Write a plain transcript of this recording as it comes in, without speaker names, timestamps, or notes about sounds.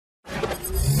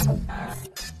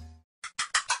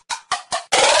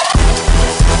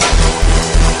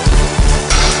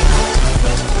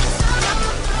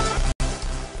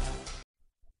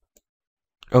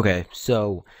Okay,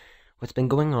 so what's been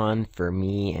going on for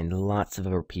me and lots of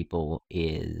other people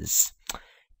is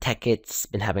Tekkit's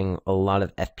been having a lot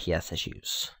of FPS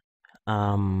issues.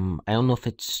 I don't know if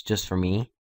it's just for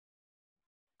me,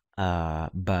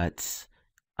 but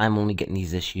I'm only getting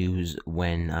these issues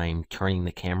when I'm turning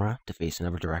the camera to face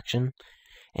another direction,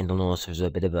 and you'll notice there's a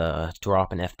bit of a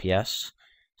drop in FPS.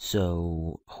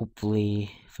 So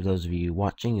hopefully, for those of you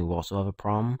watching who also have a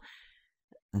problem,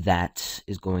 that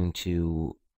is going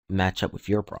to match up with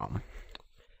your problem.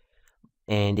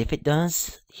 And if it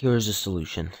does, here's a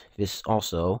solution. This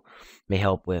also may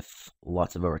help with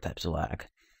lots of other types of lag.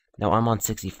 Now, I'm on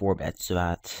 64-bit, so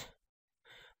that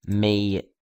may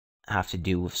have to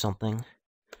do with something.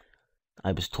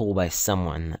 I was told by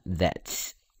someone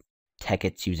that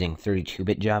Tekkit's using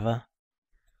 32-bit Java,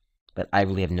 but I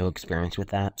really have no experience with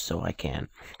that, so I can't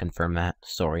confirm that.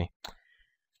 Sorry.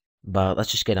 But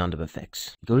let's just get on to the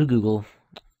fix. Go to Google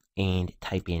and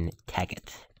type in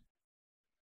Tekkit.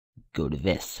 Go to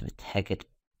this, the Tekkit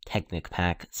Technic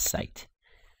Pack site.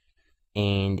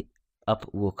 And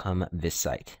up will come this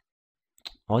site.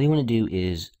 All you want to do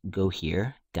is go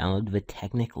here, download the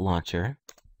Technic launcher,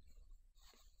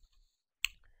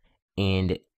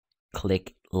 and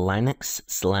click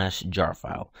Linux/jar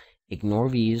file. Ignore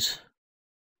these.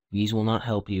 These will not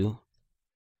help you.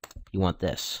 You want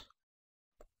this.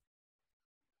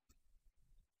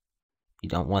 You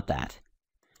don't want that.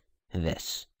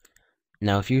 This.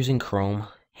 Now, if you're using Chrome,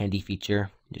 handy feature,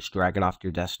 just drag it off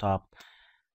your desktop.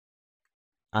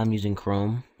 I'm using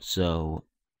Chrome, so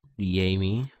yay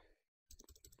me.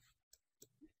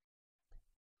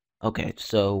 Okay,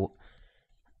 so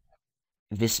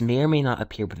this may or may not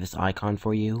appear with this icon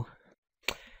for you.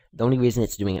 The only reason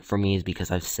it's doing it for me is because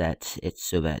I've set it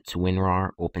so that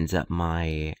WinRAR opens up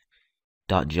my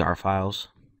 .jar files.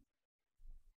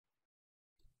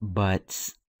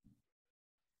 But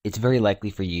it's very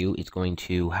likely for you it's going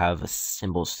to have a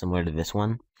symbol similar to this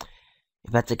one.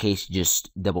 If that's the case, just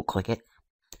double click it.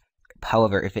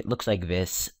 However, if it looks like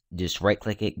this, just right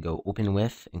click it, go open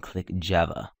with, and click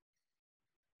Java.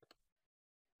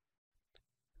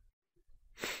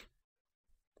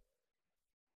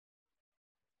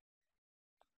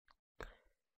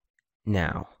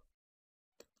 Now,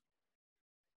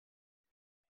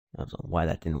 I don't know why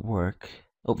that didn't work.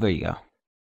 Oh, there you go.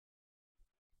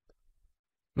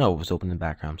 No, it was open in the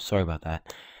background. Sorry about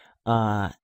that.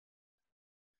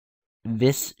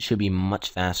 This should be much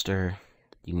faster.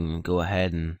 You can go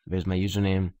ahead and there's my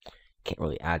username. Can't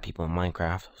really add people in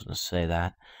Minecraft. I was gonna say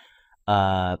that.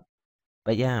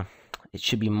 But yeah, it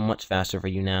should be much faster for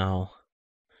you now.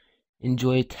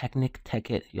 Enjoy Technic,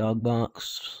 Tekkit,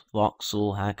 Yogbox,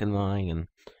 Voxel, Hackenmine, and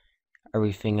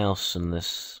everything else in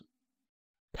this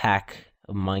pack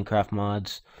of Minecraft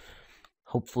mods.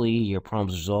 Hopefully your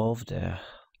problem's resolved.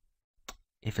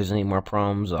 If there's any more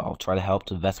problems, I'll try to help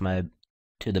to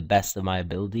the best of my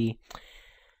ability.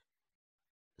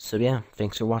 So yeah,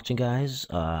 thanks for watching, guys.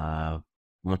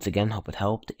 Once again, hope it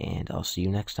helped, and I'll see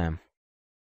you next time.